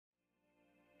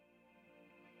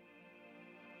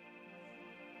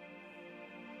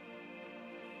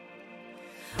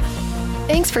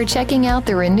Thanks for checking out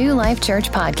the Renew Life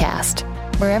Church podcast.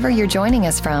 Wherever you're joining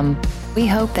us from, we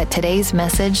hope that today's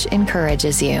message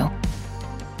encourages you.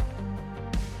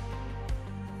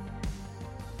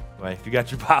 Right, if you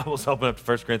got your Bibles, open up to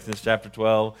 1 Corinthians chapter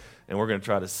 12, and we're going to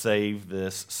try to save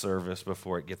this service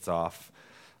before it gets off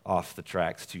the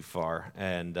tracks too far.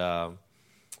 And I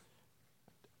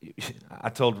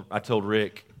told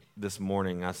Rick this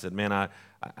morning, I said, man,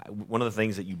 one of the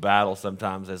things that you battle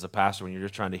sometimes as a pastor when you're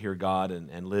just trying to hear God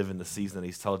and live in the season that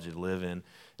He's told you to live in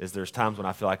is there's times when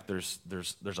I feel like there's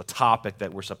a topic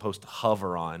that we're supposed to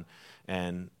hover on.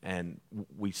 And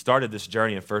we started this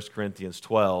journey in 1 Corinthians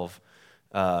 12,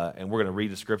 and we're going to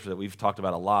read the scripture that we've talked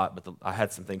about a lot, but I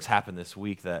had some things happen this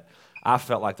week that I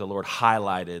felt like the Lord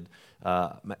highlighted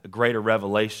a greater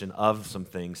revelation of some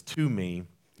things to me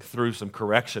through some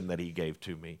correction that He gave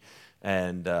to me.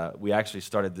 And we actually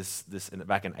started this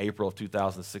back in April of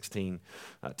 2016,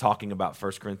 talking about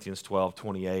 1 Corinthians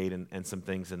 12:28 and some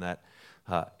things in that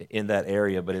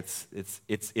area. But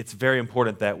it's very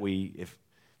important that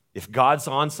if God's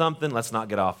on something, let's not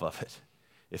get off of it.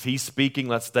 If He's speaking,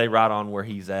 let's stay right on where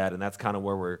He's at, and that's kind of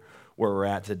where we're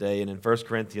at today. And in 1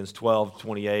 Corinthians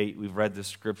 12:28, we've read this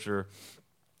scripture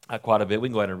quite a bit. We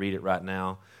can go ahead and read it right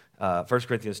now. 1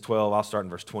 Corinthians 12, I'll start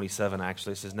in verse 27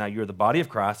 actually. It says, "Now you are the body of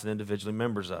Christ and individually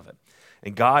members of it.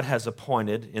 And God has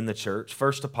appointed in the church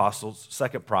first apostles,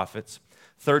 second prophets,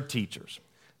 third teachers,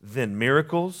 then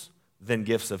miracles, then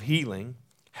gifts of healing,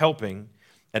 helping,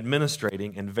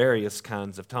 administrating, and various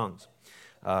kinds of tongues."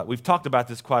 We've talked about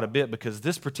this quite a bit because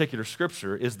this particular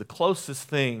scripture is the closest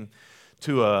thing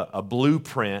to a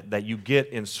blueprint that you get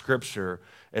in Scripture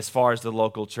as far as the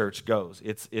local church goes.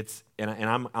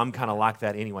 I'm kind of like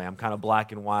that anyway. I'm kind of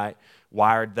black and white,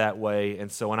 wired that way.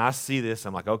 And so when I see this,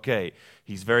 I'm like, okay,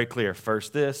 He's very clear.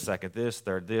 First this, second this,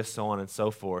 third this, so on and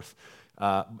so forth.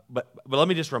 But let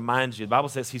me just remind you, the Bible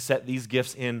says He set these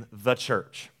gifts in the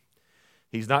church.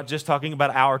 He's not just talking about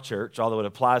our church, although it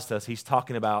applies to us. He's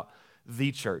talking about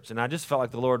the church. And I just felt like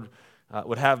the Lord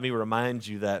would have me remind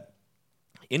you that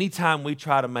anytime we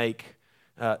try to make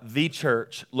the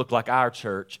church look like our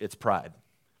church, it's pride.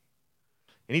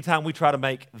 Anytime we try to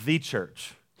make the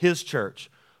church, His church,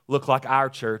 look like our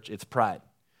church, it's pride.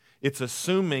 It's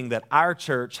assuming that our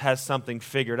church has something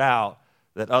figured out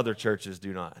that other churches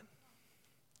do not.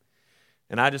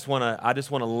 And I just want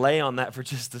to lay on that for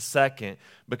just a second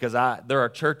because there are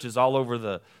churches all over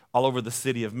the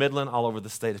city of Midland, all over the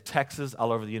state of Texas,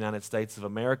 all over the United States of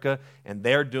America, and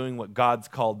they're doing what God's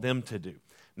called them to do.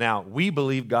 Now, we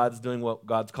believe God's doing what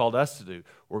God's called us to do.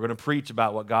 We're going to preach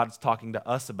about what God's talking to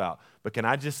us about. But can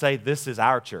I just say, this is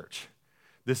our church.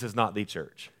 This is not the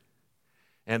church.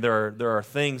 And there are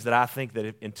things that I think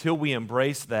that until we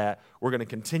embrace that, we're going to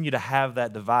continue to have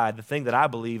that divide. The thing that I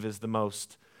believe is the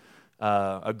most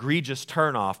egregious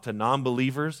turnoff to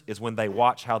non-believers is when they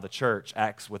watch how the church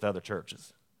acts with other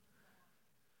churches.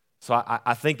 So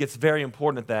I think it's very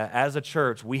important that as a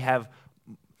church, we have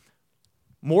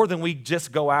more than we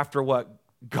just go after what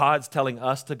God's telling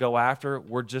us to go after.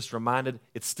 We're just reminded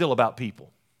it's still about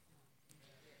people.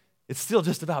 It's still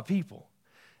just about people.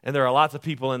 And there are lots of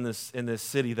people in this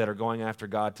city that are going after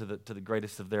God to the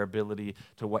greatest of their ability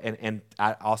to. And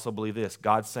I also believe this: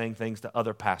 God's saying things to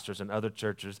other pastors and other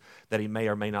churches that He may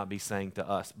or may not be saying to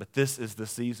us. But this is the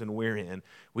season we're in.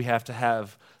 We have to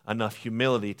have enough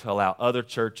humility to allow other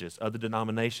churches, other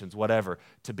denominations, whatever,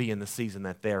 to be in the season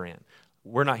that they're in.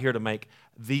 We're not here to make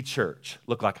the church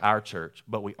look like our church,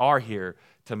 but we are here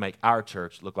to make our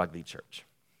church look like the church.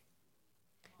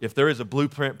 If there is a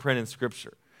blueprint in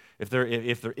Scripture, if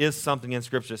there is something in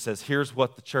Scripture that says, here's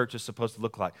what the church is supposed to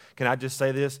look like. Can I just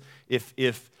say this?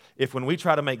 If when we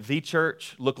try to make the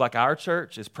church look like our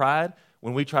church, it's pride.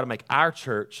 When we try to make our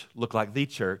church look like the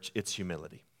church, it's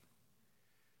humility.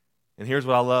 And here's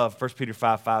what I love. 1 Peter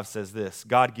 5:5 says this: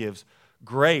 God gives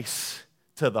grace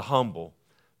to the humble,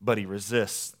 but He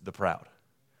resists the proud.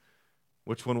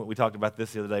 Which one, we talked about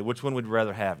this the other day, which one would you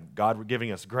rather have? God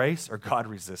giving us grace or God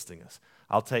resisting us?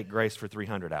 I'll take grace for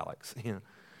 300, Alex.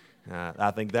 I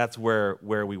think that's where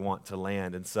we want to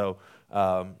land. And so,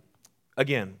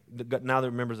 again, now that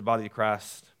we're members of the body of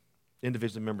Christ,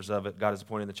 individually members of it, God has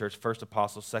appointed in the church first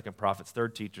apostles, second prophets,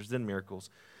 third teachers, then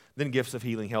miracles, then gifts of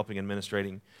healing, helping,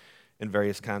 administrating, in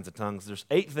various kinds of tongues. There's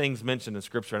 8 things mentioned in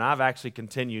Scripture, and I've actually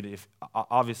continued,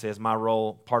 obviously as my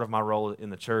role, part of my role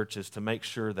in the church is to make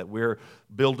sure that we're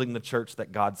building the church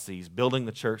that God sees, building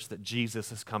the church that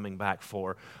Jesus is coming back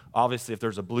for. Obviously, if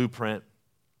there's a blueprint,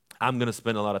 I'm going to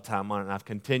spend a lot of time on it, and I've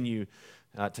continued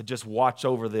to just watch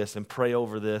over this and pray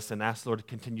over this and ask the Lord to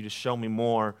continue to show me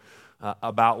more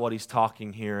about what he's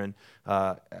talking here. And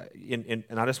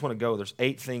I just want to go. There's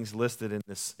 8 things listed in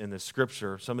this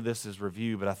scripture. Some of this is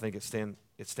review, but I think it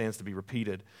stands to be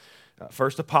repeated.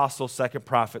 First apostles, second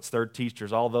prophets, third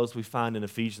teachers, all those we find in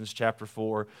Ephesians chapter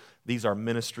 4. These are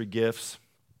ministry gifts.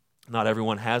 Not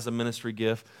everyone has a ministry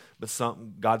gift, but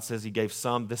God says he gave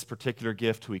some this particular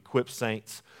gift to equip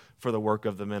saints for the work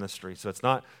of the ministry. So it's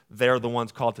not they're the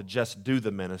ones called to just do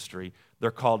the ministry. They're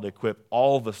called to equip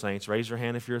all the saints. Raise your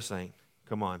hand if you're a saint.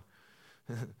 Come on.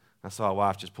 I saw a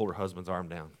wife just pull her husband's arm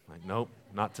down. Like, nope,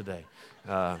 not today.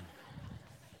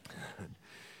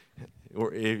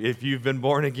 Or if you've been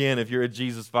born again, if you're a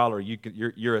Jesus follower,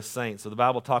 you're a saint. So the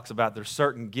Bible talks about there's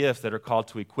certain gifts that are called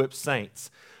to equip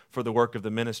saints for the work of the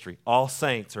ministry. All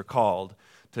saints are called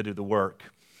to do the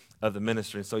work of the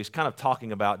ministry. And so he's kind of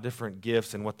talking about different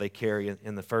gifts and what they carry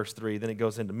in the first 3. Then it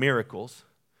goes into miracles.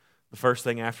 The first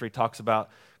thing after he talks about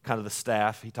kind of the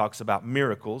staff, he talks about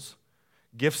miracles,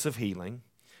 gifts of healing.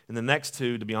 And the next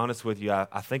 2, to be honest with you,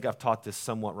 I think I've taught this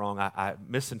somewhat wrong. I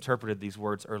misinterpreted these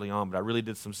words early on, but I really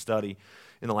did some study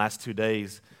in the last 2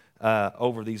 days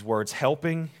over these words,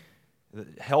 helping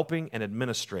and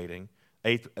administrating.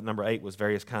 Number 8 was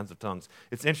various kinds of tongues.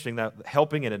 It's interesting that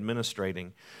helping and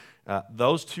administrating,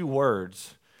 those 2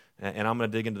 words, and I'm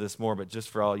going to dig into this more, but just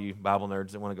for all you Bible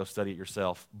nerds that want to go study it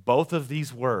yourself, both of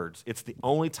these words, it's the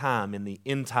only time in the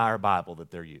entire Bible that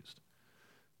they're used.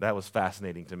 That was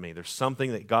fascinating to me. There's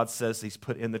something that God says he's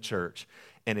put in the church,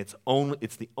 and it's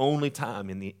the only time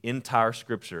in the entire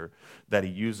Scripture that he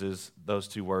uses those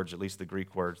 2 words, at least the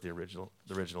Greek words, the original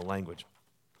language.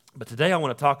 But today I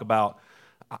want to talk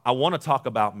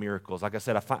about miracles. Like I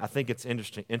said, I think it's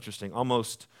interesting.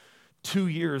 Almost 2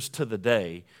 years to the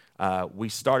day, we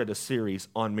started a series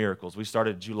on miracles. We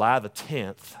started July the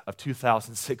 10th of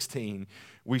 2016.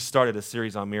 We started a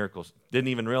series on miracles. Didn't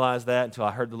even realize that until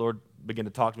I heard the Lord begin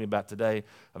to talk to me about today,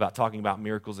 about talking about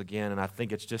miracles again. And I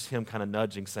think it's just him kind of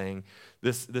nudging, saying,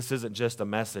 this isn't just a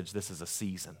message, this is a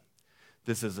season.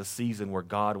 This is a season where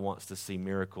God wants to see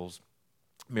miracles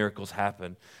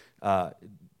happen.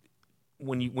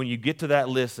 When you get to that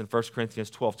list in 1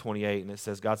 Corinthians 12:28, and it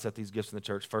says God set these gifts in the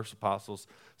church, first apostles,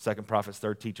 second prophets,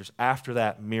 third teachers. After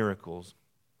that, miracles.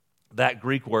 That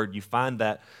Greek word, you find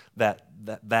that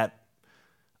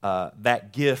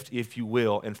gift, if you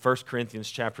will, in 1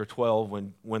 Corinthians chapter 12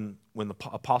 when the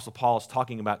Apostle Paul is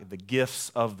talking about the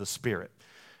gifts of the Spirit.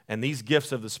 And these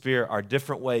gifts of the Spirit are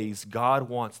different ways God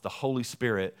wants the Holy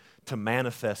Spirit to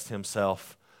manifest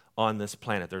himself on this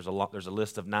planet. There's a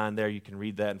list of 9 there. You can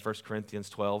read that in 1 Corinthians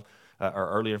 12, or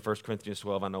earlier in 1 Corinthians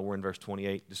 12. I know we're in verse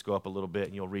 28. Just go up a little bit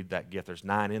and you'll read that gift. There's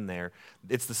 9 in there.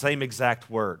 It's the same exact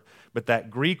word, but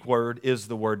that Greek word is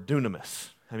the word dunamis.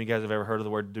 How many of you guys have ever heard of the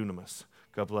word dunamis?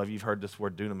 A couple of you have heard this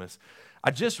word dunamis.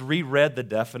 I just reread the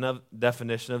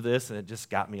definition of this, and it just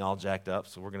got me all jacked up,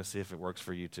 so we're going to see if it works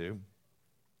for you too.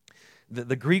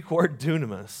 The Greek word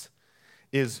dunamis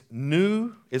is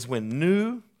when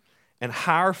new and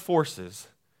higher forces,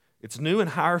 it's new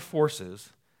and higher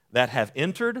forces that have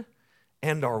entered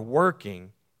and are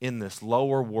working in this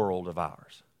lower world of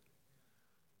ours.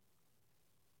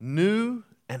 New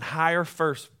and higher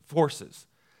forces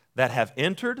that have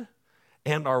entered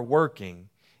and are working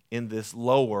in this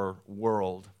lower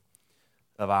world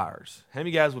of ours. How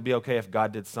many of you guys would be okay if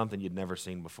God did something you'd never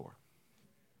seen before?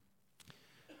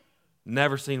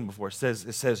 Never seen before. It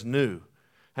says new.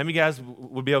 How many of you guys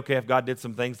would be okay if God did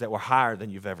some things that were higher than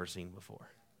you've ever seen before?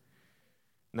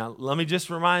 Now, let me just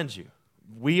remind you,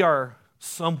 we are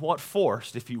somewhat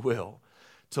forced, if you will,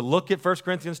 to look at 1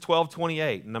 Corinthians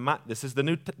 12:28. And this is the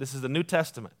New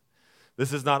Testament.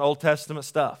 This is not Old Testament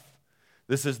stuff.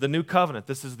 This is the new covenant.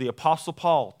 This is the Apostle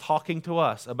Paul talking to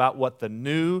us about what the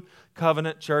new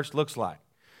covenant church looks like.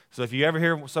 So if you ever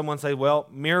hear someone say, well,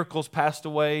 miracles passed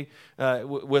away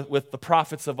with the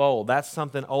prophets of old, that's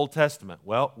something Old Testament.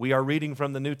 Well, we are reading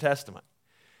from the New Testament.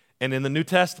 And in the New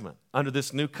Testament, under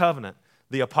this new covenant,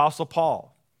 the Apostle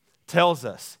Paul tells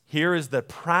us here is the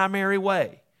primary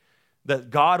way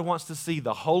that God wants to see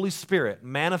the Holy Spirit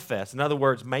manifest. In other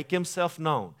words, make himself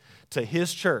known to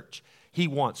his church. He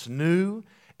wants new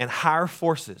and higher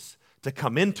forces to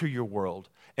come into your world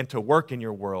and to work in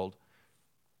your world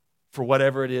for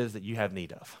whatever it is that you have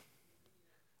need of.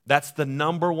 That's the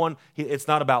number one. It's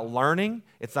not about learning.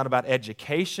 It's not about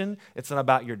education. It's not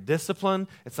about your discipline.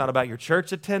 It's not about your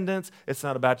church attendance. It's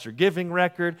not about your giving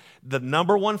record. The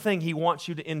number one thing he wants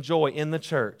you to enjoy in the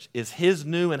church is his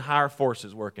new and higher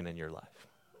forces working in your life.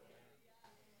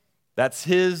 That's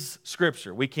his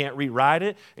scripture. We can't rewrite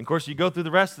it. And of course, you go through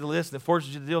the rest of the list, and it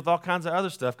forces you to deal with all kinds of other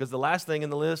stuff, because the last thing in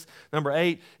the list, number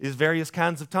 8, is various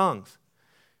kinds of tongues.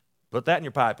 Put that in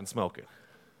your pipe and smoke it.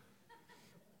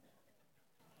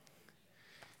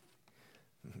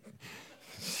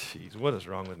 Jeez, what is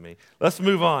wrong with me? Let's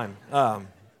move on.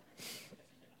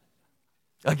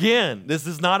 Again, this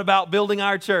is not about building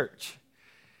our church.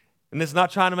 And it's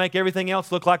not trying to make everything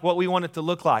else look like what we want it to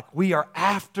look like. We are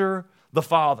after the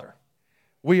Father.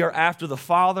 We are after the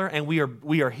Father, and we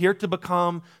are here to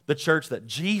become the church that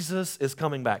Jesus is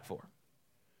coming back for.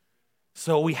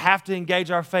 So we have to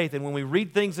engage our faith. And when we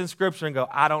read things in Scripture and go,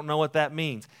 I don't know what that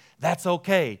means, that's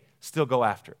okay. Still go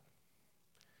after it.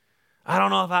 I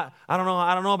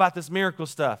don't know about this miracle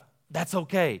stuff. That's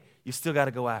okay. You still got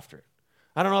to go after it.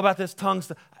 I don't know about this tongue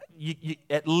stuff. You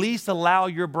at least allow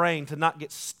your brain to not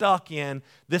get stuck in,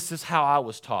 this is how I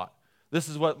was taught. This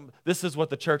is what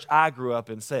the church I grew up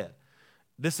in said.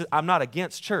 I'm not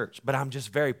against church, but I'm just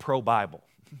very pro-Bible.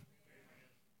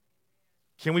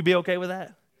 Can we be okay with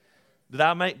that?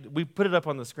 We put it up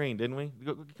on the screen, didn't we?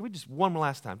 Can we just one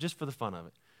last time, just for the fun of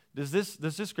it? Does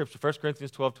this scripture, 1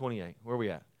 Corinthians 12:28, where are we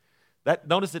at?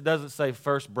 Notice it doesn't say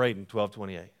First Braden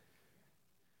 12:28.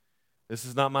 This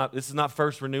is not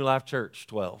First Renew Life Church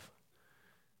 12.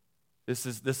 This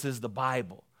is the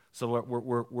Bible.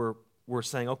 So we're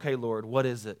saying, okay, Lord, what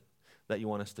is it that you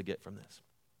want us to get from this?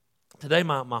 Today,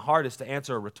 my heart is to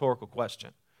answer a rhetorical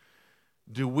question.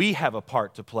 Do we have a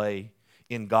part to play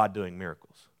in God doing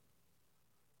miracles?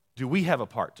 Do we have a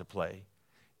part to play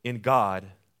in God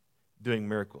doing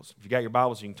miracles? If you got your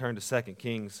Bibles, you can turn to 2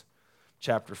 Kings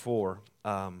chapter 4.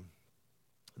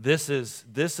 This is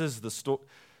the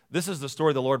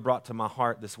story the Lord brought to my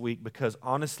heart this week, because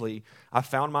honestly, I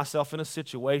found myself in a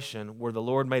situation where the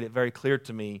Lord made it very clear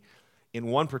to me in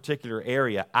one particular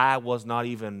area I was not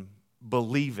even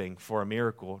believing for a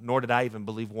miracle, nor did I even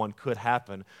believe one could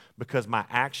happen, because my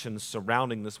actions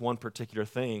surrounding this one particular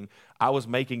thing, I was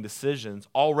making decisions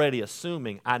already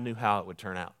assuming I knew how it would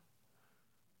turn out.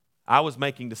 I was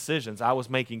making decisions. I was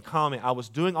making comments. I was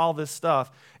doing all this stuff,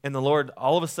 and the Lord,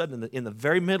 all of a sudden, in the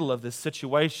very middle of this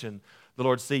situation, the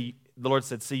Lord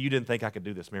said, "See, you didn't think I could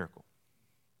do this miracle."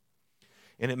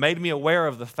 And it made me aware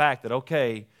of the fact that,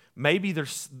 okay, maybe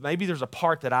there's a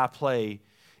part that I play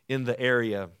in the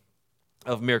area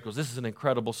of miracles. This is an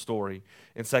incredible story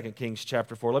in 2 Kings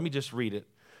chapter 4. Let me just read it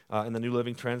in the New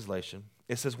Living Translation.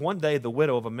 It says, "One day the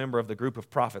widow of a member of the group of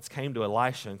prophets came to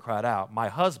Elisha and cried out, 'My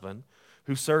husband,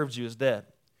 who served you, is dead,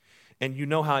 and you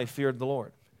know how he feared the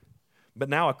Lord. But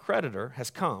now a creditor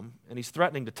has come, and he's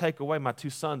threatening to take away my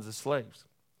 2 sons as slaves.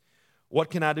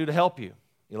 What can I do to help you?'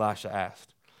 Elisha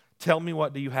asked. 'Tell me,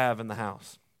 what do you have in the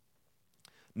house?'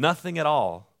 'Nothing at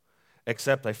all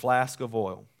except a flask of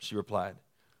oil,' she replied.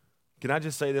 Can I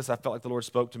just say this? I felt like the Lord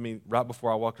spoke to me right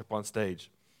before I walked up on stage.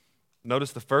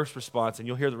 Notice the first response, and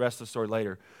you'll hear the rest of the story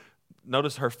later.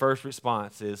 Notice her first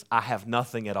response is, 'I have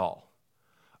nothing at all.'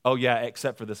 Oh yeah,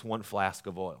 except for this one flask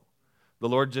of oil. The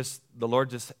Lord just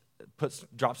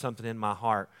dropped something in my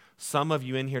heart. Some of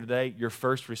you in here today, your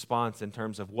first response in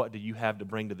terms of what do you have to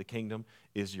bring to the kingdom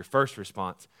is your first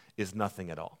response is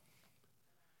nothing at all.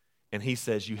 And he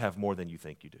says you have more than you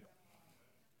think you do.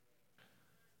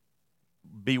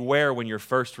 Beware when your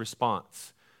first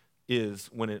response is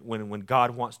when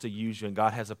God wants to use you and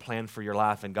God has a plan for your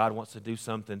life and God wants to do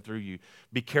something through you.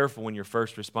 Be careful when your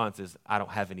first response is, 'I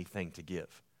don't have anything to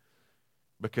give.'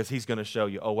 Because he's going to show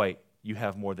you, oh wait, you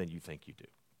have more than you think you do.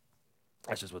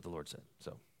 That's just what the Lord said.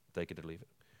 So take it or leave it.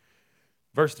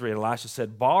 Verse 3, Elisha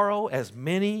said, 'Borrow as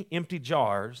many empty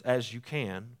jars as you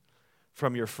can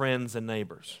from your friends and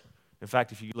neighbors.'" In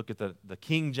fact, if you look at the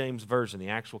King James Version, the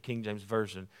actual King James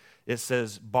Version, it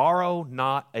says, "Borrow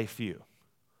not a few."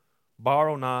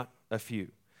 Borrow not a few.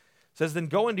 It says, "Then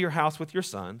go into your house with your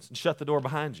sons and shut the door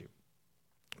behind you.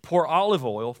 Pour olive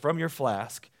oil from your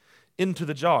flask into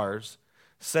the jars,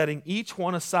 setting each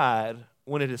one aside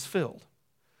when it is filled."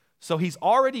 So he's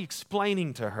already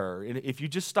explaining to her, and if you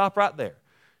just stop right there,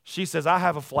 she says, "I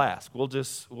have a flask. We'll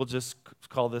just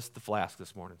call this the flask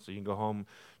this morning." So you can go home,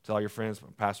 tell all your friends,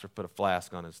 "Pastor put a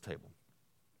flask on his table."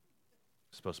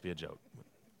 It's supposed to be a joke.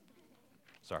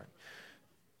 Sorry.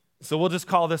 So we'll just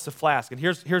call this a flask. And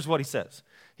here's what he says.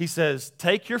 He says,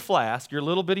 "Take your flask, your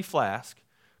little bitty flask,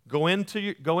 go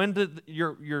into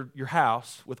your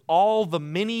house with all the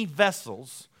many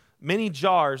vessels, many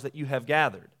jars that you have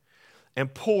gathered,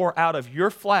 and pour out of your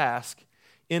flask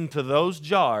into those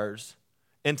jars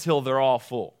until they're all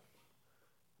full."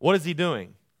 What is he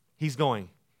doing? He's going,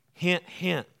 hint,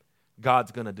 hint,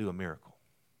 God's going to do a miracle.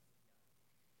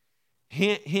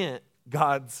 Hint, hint,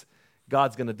 God's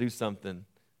going to do something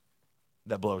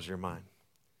that blows your mind.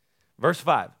 Verse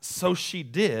 5, "So she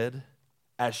did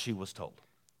as she was told.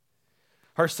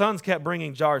 Her sons kept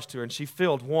bringing jars to her, and she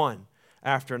filled one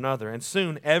after another, and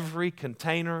soon every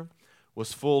container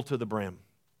was full to the brim.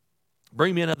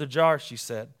 'Bring me another jar,' she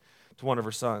said. to one of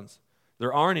her sons.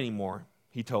 There aren't any more,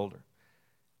 he told her.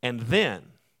 And then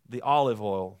the olive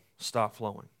oil stopped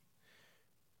flowing.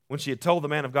 When she had told the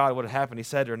man of God what had happened, he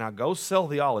said to her, now go sell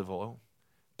the olive oil,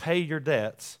 pay your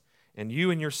debts, and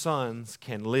you and your sons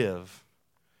can live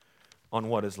on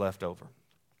what is left over.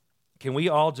 Can we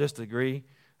all just agree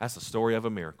that's the story of a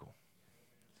miracle?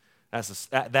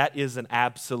 That is an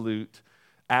absolute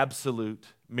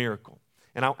miracle.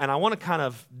 And I want to kind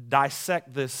of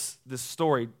dissect this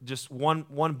story just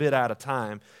one bit at a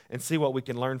time and see what we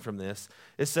can learn from this.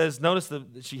 It says, notice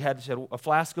that she had a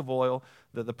flask of oil.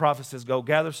 The prophet says, go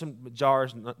gather some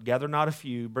jars, gather not a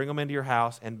few, bring them into your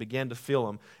house, and begin to fill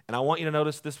them. And I want you to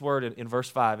notice this word in verse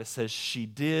 5. It says, she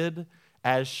did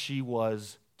as she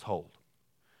was told.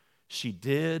 She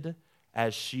did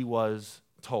as she was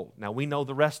told. Now, we know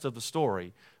the rest of the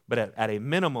story, but at a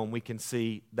minimum, we can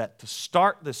see that to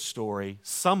start this story,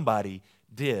 somebody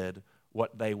did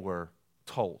what they were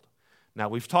told. Now,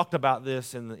 we've talked about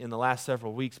this in the last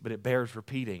several weeks, but it bears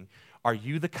repeating. Are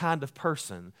you the kind of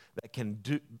person that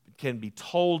can be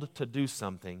told to do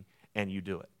something and you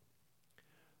do it?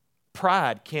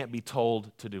 Pride can't be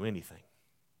told to do anything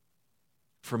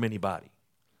from anybody.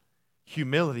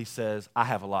 Humility says, I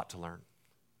have a lot to learn.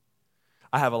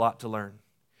 I have a lot to learn.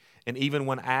 And even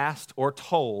when asked or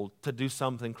told to do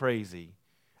something crazy,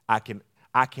 I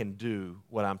can do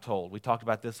what I'm told. We talked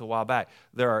about this a while back.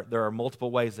 There are multiple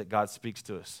ways that God speaks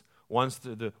to us. One's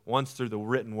through the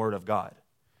written word of God.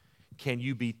 Can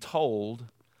you be told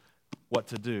what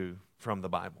to do from the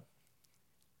Bible?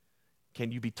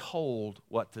 Can you be told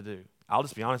what to do? I'll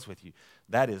just be honest with you.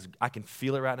 I can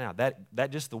feel it right now.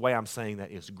 That just the way I'm saying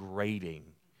that is grating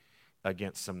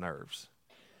against some nerves.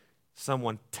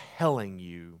 Someone telling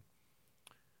you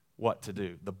what to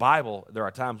do. The Bible, there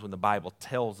are times when the Bible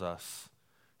tells us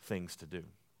things to do.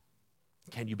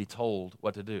 Can you be told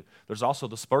what to do? There's also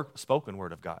the spoken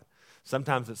word of God.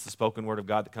 Sometimes it's the spoken word of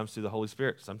God that comes through the Holy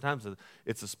Spirit. Sometimes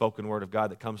it's the spoken word of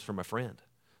God that comes from a friend.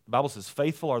 The Bible says,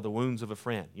 faithful are the wounds of a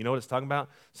friend. You know what it's talking about?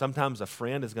 Sometimes a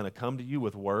friend is going to come to you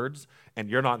with words, and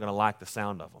you're not going to like the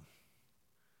sound of them.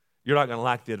 You're not going to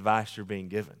like the advice you're being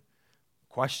given.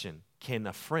 Question, can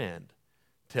a friend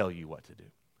tell you what to do?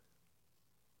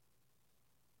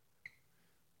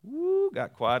 Woo,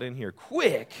 got quiet in here.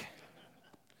 Quick.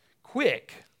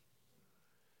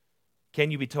 Can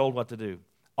you be told what to do?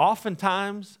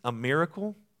 Oftentimes, a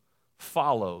miracle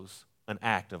follows an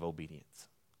act of obedience.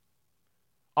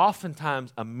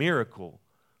 Oftentimes, a miracle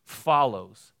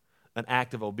follows an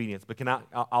act of obedience. But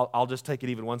I'll just take it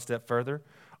even one step further.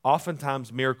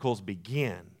 Oftentimes, miracles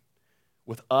begin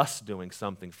with us doing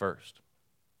something first.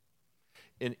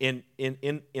 In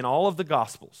all of the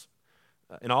Gospels,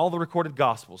 in all the recorded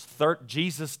Gospels,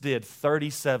 Jesus did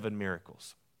 37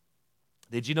 miracles.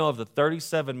 Did you know of the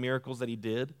 37 miracles that he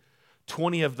did,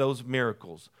 20 of those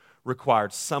miracles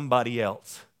required somebody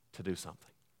else to do something?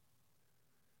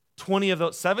 20 of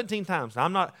those, 17 times. Now,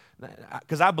 I'm not,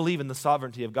 because I believe in the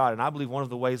sovereignty of God, and I believe one of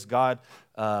the ways God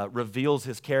reveals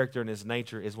his character and his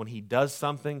nature is when he does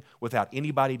something without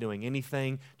anybody doing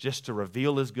anything, just to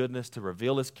reveal his goodness, to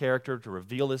reveal his character, to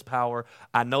reveal his power.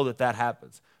 I know that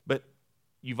happens. But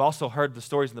you've also heard the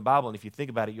stories in the Bible, and if you think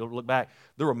about it, you'll look back.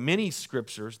 There were many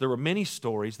scriptures, there were many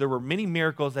stories, there were many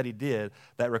miracles that he did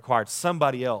that required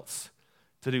somebody else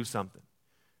to do something.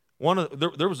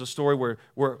 There was a story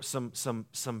where some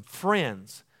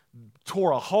friends tore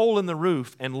a hole in the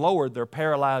roof and lowered their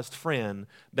paralyzed friend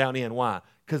down in. Why?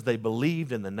 Because they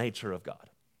believed in the nature of God.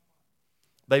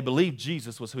 They believed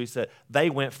Jesus was who he said.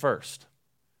 They went first.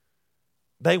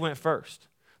 There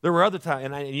were other times,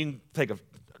 and you can think of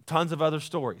tons of other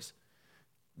stories.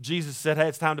 Jesus said, hey,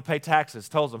 it's time to pay taxes.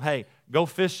 Tells them, hey, go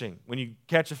fishing. When you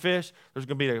catch a fish, there's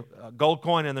going to be a gold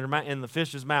coin in the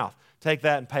fish's mouth. Take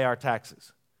that and pay our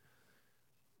taxes.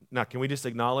 Now, can we just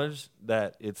acknowledge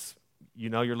that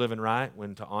you're living right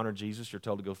when to honor Jesus, you're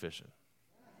told to go fishing?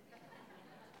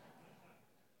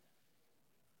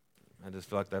 I just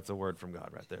feel like that's a word from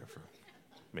God right there for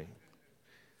me.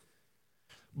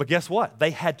 But guess what?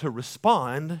 They had to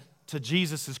respond to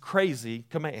Jesus' crazy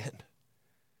command.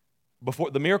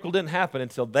 Before the miracle didn't happen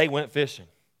until they went fishing.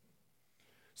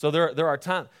 So there are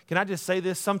times, can I just say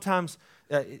this? Sometimes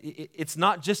it's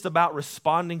not just about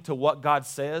responding to what God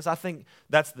says. I think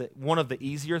that's one of the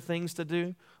easier things to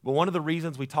do. But one of the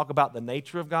reasons we talk about the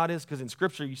nature of God is because in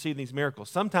Scripture you see these miracles.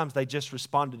 Sometimes they just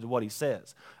responded to what he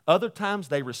says. Other times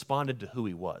they responded to who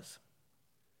he was.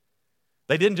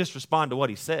 They didn't just respond to what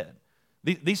he said.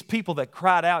 These people that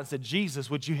cried out and said, Jesus,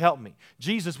 would you help me?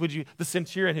 Jesus, the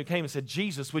centurion who came and said,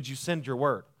 Jesus, would you send your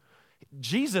word?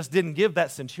 Jesus didn't give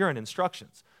that centurion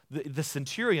instructions. The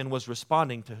centurion was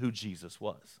responding to who Jesus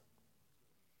was.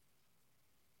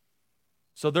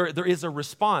 So there is a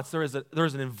response. There's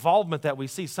an involvement that we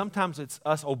see. Sometimes it's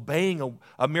us obeying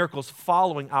a miracle's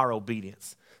following our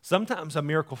obedience. Sometimes a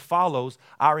miracle follows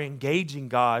our engaging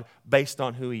God based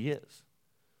on who He is.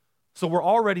 So we're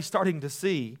already starting to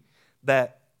see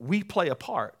that we play a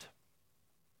part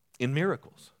in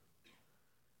miracles.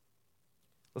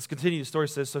 Let's continue. The story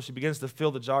says, so she begins to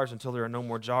fill the jars until there are no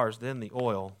more jars. Then the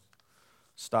oil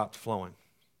stopped flowing.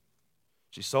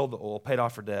 She sold the oil, paid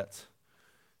off her debts,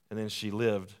 and then she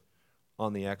lived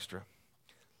on the extra.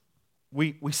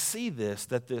 We see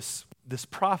that this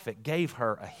prophet gave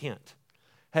her a hint.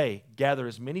 Hey, gather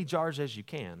as many jars as you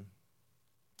can.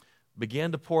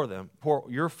 Begin to pour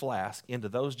your flask into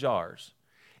those jars.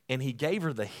 And he gave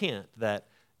her the hint that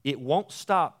it won't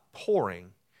stop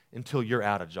pouring until you're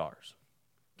out of jars.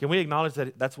 Can we acknowledge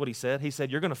that that's what he said? He said,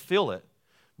 you're going to fill it.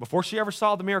 Before she ever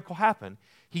saw the miracle happen,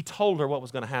 he told her what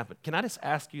was going to happen. Can I just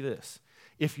ask you this?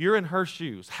 If you're in her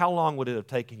shoes, how long would it have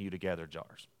taken you to gather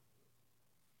jars?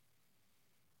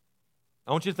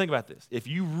 I want you to think about this. If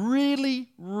you really,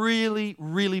 really,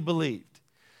 really believed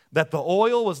that the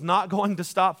oil was not going to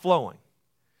stop flowing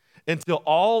until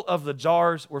all of the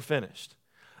jars were finished,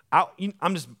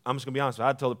 I'm just going to be honest with you.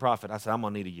 I told the prophet, I said, I'm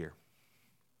going to need a year.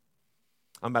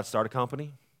 I'm about to start a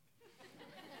company.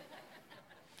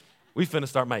 We finna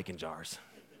start making jars.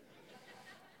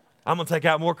 I'm going to take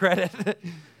out more credit.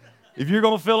 If you're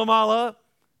going to fill them all up,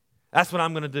 that's what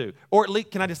I'm going to do. Or at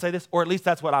least, can I just say this? Or at least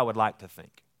that's what I would like to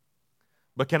think.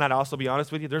 But can I also be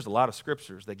honest with you? There's a lot of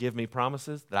scriptures that give me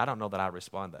promises that I don't know that I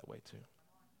respond that way to.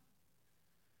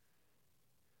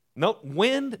 No,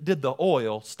 when did the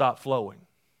oil stop flowing?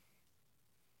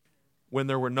 When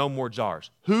there were no more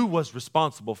jars. Who was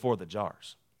responsible for the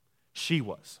jars? She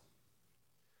was.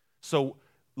 So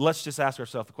let's just ask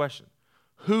ourselves the question.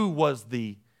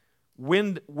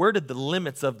 Where did the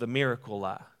limits of the miracle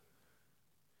lie?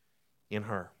 In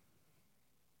her.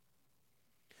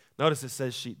 Notice it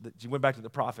says she went back to the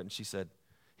prophet and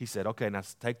he said, okay, now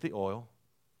take the oil,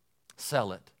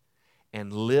 sell it,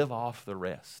 and live off the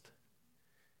rest.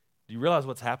 Do you realize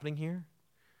what's happening here?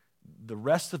 The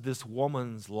rest of this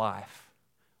woman's life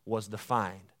was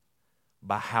defined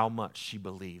by how much she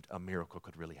believed a miracle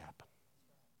could really happen.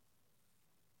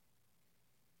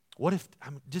 What if,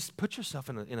 just put yourself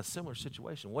in a similar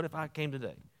situation. What if I came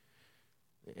today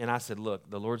and I said, look,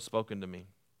 the Lord's spoken to me.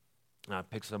 And I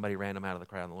picked somebody random out of the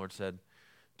crowd, and the Lord said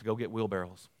to go get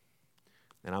wheelbarrows.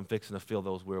 And I'm fixing to fill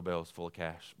those wheelbarrows full of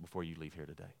cash before you leave here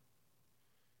today.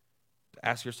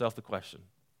 Ask yourself the question,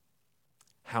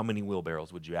 how many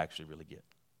wheelbarrows would you actually really get?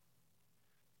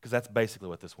 Because that's basically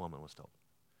what this woman was told.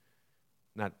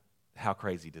 Not, how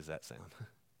crazy does that sound?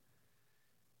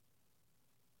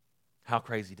 How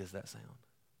crazy does that sound?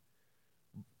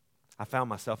 I found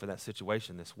myself in that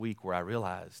situation this week where I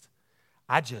realized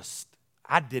I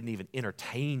didn't even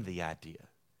entertain the idea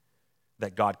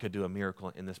that God could do a miracle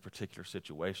in this particular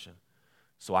situation.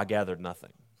 So I gathered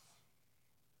nothing.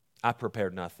 I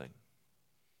prepared nothing.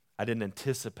 I didn't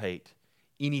anticipate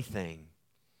anything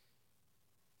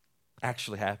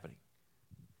actually happening.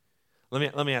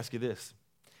 Let me ask you this.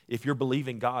 If you're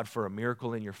believing God for a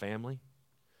miracle in your family,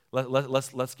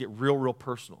 let's get real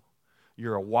personal.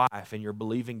 You're a wife and you're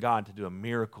believing God to do a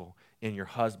miracle in your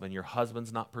husband. Your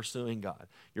husband's not pursuing God.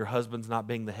 Your husband's not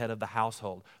being the head of the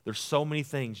household. There's so many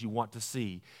things you want to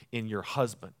see in your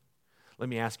husband. Let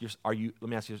me ask you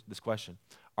this question.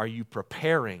 Are you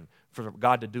preparing for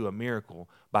God to do a miracle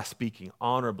by speaking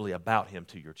honorably about him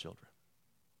to your children?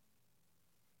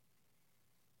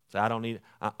 So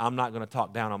I'm not going to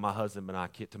talk down on my husband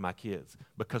to my kids,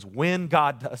 because when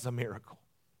God does a miracle,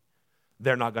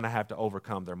 they're not going to have to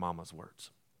overcome their mama's words.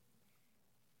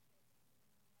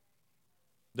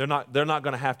 They're not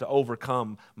going to have to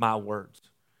overcome my words.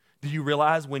 Do you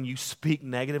realize when you speak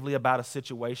negatively about a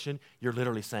situation, you're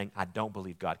literally saying, I don't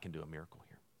believe God can do a miracle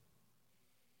here.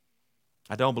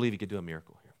 I don't believe he could do a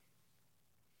miracle here.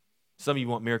 Some of you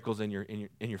want miracles in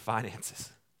your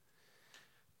finances.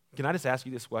 Can I just ask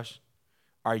you this question?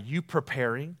 Are you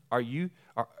preparing?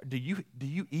 Do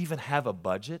you even have a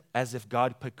budget as if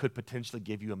God could potentially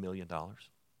give you $1 million?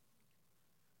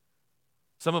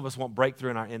 Some of us want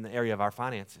breakthrough in the area of our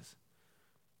finances.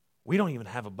 We don't even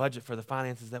have a budget for the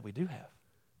finances that we do have.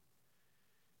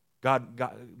 God,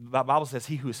 the Bible says,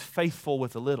 he who is faithful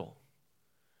with a little,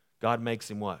 God makes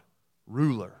him what?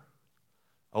 Ruler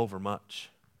over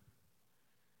much.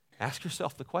 Ask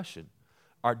yourself the question.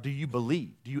 Do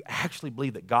you actually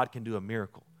believe that God can do a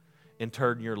miracle and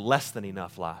turn your less than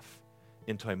enough life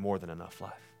into a more than enough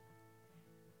life?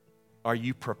 Are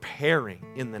you preparing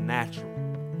in the natural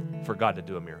for God to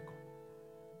do a miracle?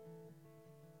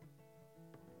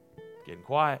 Getting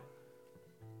quiet.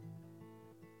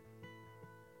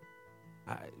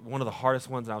 One of the hardest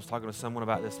ones, and I was talking to someone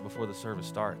about this before the service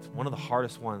starts, one of the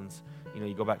hardest ones,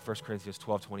 you go back to 1 Corinthians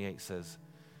 12:28 says,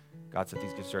 God sent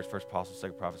these good church, first apostles,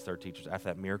 second prophets, third teachers, after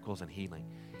that miracles and healing.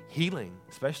 Healing,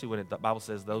 especially when the Bible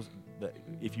says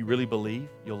if you really believe,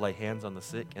 you'll lay hands on the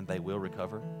sick and they will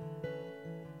recover.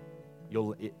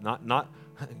 Not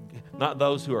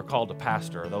those who are called a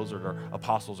pastor or those who are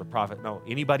apostles or prophets. No,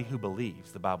 anybody who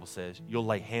believes, the Bible says, you'll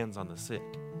lay hands on the sick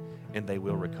and they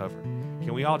will recover.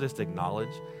 Can we all just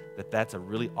acknowledge that that's a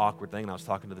really awkward thing? And I was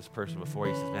talking to this person before.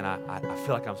 He says, man, I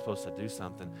feel like I'm supposed to do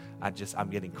something. I'm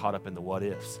getting caught up in the what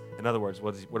ifs. In other words,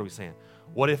 what are we saying?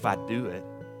 What if I do it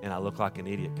and I look like an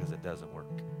idiot because it doesn't work?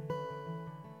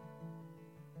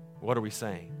 What are we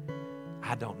saying?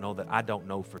 I don't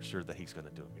know for sure that he's going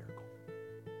to do a miracle.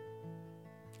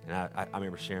 And I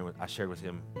remember I shared with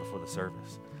him before the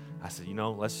service. I said,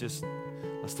 let's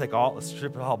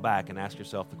strip it all back and ask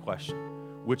yourself the question,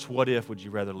 which what if would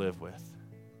you rather live with?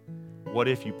 What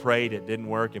if you prayed, it didn't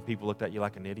work, and people looked at you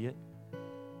like an idiot?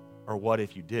 Or what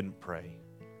if you didn't pray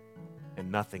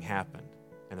and nothing happened,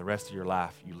 and the rest of your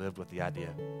life you lived with the idea,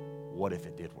 what if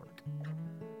it did work?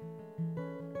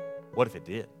 What if it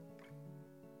did?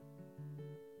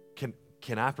 Can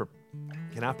I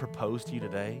propose to you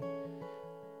today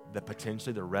that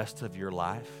potentially the rest of your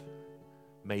life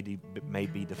may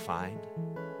be defined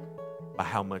by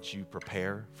how much you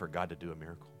prepare for God to do a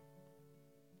miracle?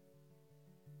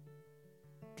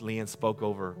 Leanne spoke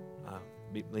over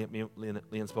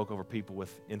people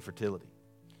with infertility,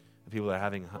 people that are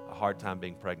having a hard time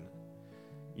being pregnant.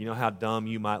 You know how dumb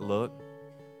you might look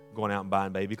going out and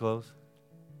buying baby clothes,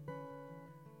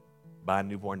 buying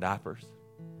newborn diapers,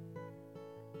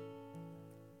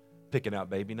 picking out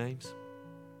baby names.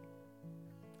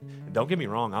 And don't get me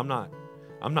wrong, I'm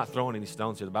not throwing any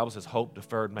stones here. The Bible says hope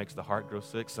deferred makes the heart grow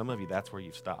sick. Some of you, that's where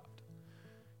you've stopped.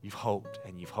 You've hoped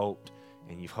and you've hoped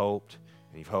and you've hoped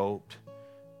and you've hoped,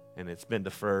 and it's been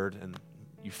deferred, and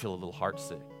you feel a little heart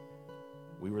sick.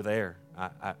 We were there.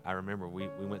 I remember we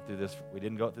went through this. We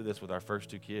didn't go through this with our first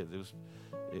two kids.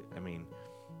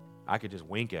 I could just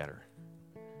wink at her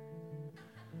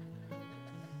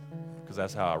because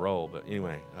that's how I roll. But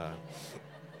anyway.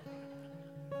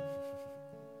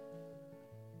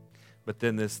 But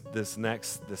then this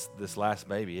last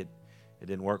baby, it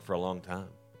didn't work for a long time.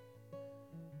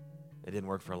 It didn't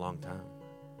work for a long time.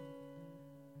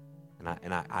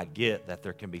 And I get that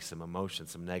there can be some emotion,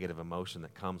 some negative emotion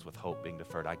that comes with hope being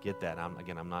deferred. I get that. I'm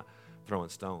not throwing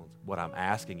stones. What I'm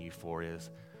asking you for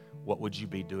is, what would you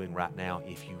be doing right now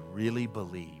if you really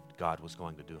believed God was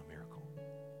going to do a miracle?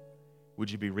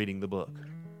 Would you be reading the book,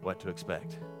 What to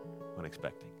Expect When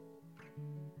Expecting?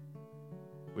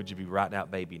 Would you be writing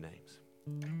out baby names?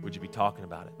 Would you be talking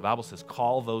about it? The Bible says,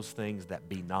 call those things that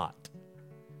be not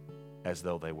as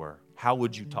though they were. How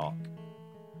would you talk?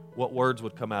 What words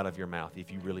would come out of your mouth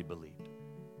if you really believed?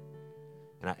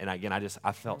 And again,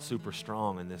 I felt super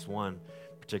strong in this one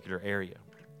particular area.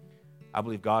 I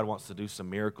believe God wants to do some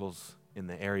miracles in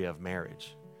the area of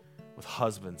marriage with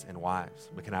husbands and wives.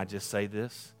 But can I just say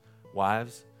this?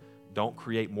 Wives, don't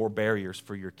create more barriers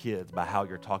for your kids by how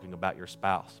you're talking about your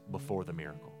spouse before the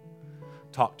miracle.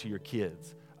 Talk to your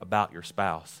kids about your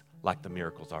spouse like the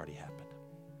miracle's already happened.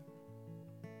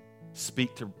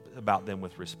 Speak about them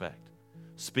with respect.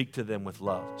 Speak to them with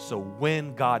love. So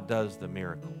when God does the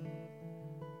miracle,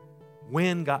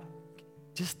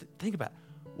 just think about it.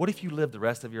 What if you live the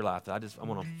rest of your life? I'm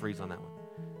going to freeze on that one.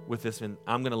 With this, and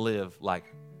I'm going to live like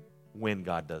when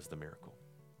God does the miracle.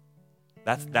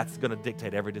 That's going to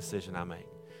dictate every decision I make.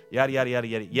 Yada, yada, yada,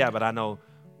 yada. Yeah, but I know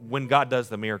when God does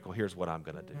the miracle, here's what I'm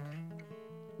going to do.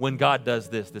 When God does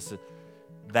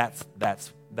that's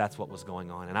what was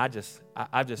going on. And I'm just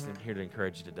here to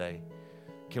encourage you today.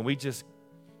 Can we just,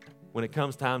 when it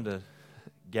comes time to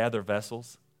gather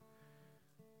vessels,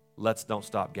 let's don't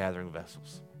stop gathering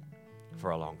vessels for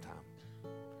a long time.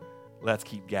 Let's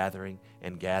keep gathering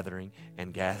and gathering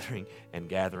and gathering and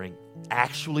gathering,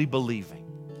 actually believing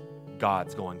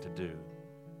God's going to do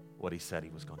what he said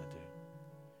he was going to do.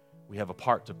 We have a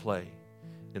part to play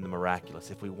in the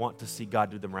miraculous. If we want to see God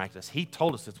do the miraculous, he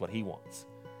told us it's what he wants.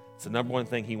 It's the number one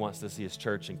thing he wants to see his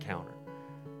church encounter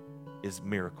is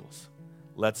miracles.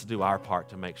 Let's do our part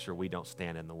to make sure we don't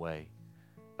stand in the way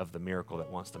of the miracle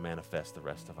that wants to manifest the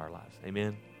rest of our lives.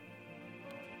 Amen.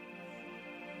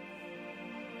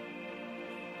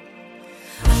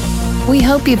 We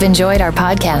hope you've enjoyed our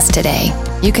podcast today.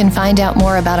 You can find out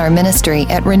more about our ministry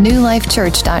at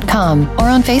renewlifechurch.com or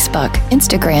on Facebook,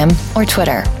 Instagram, or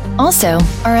Twitter. Also,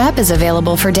 our app is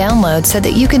available for download so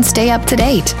that you can stay up to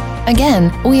date.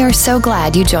 Again, we are so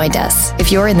glad you joined us.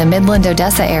 If you're in the Midland,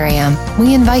 Odessa area,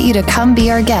 we invite you to come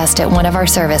be our guest at one of our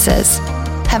services.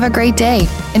 Have a great day,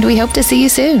 and we hope to see you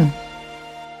soon.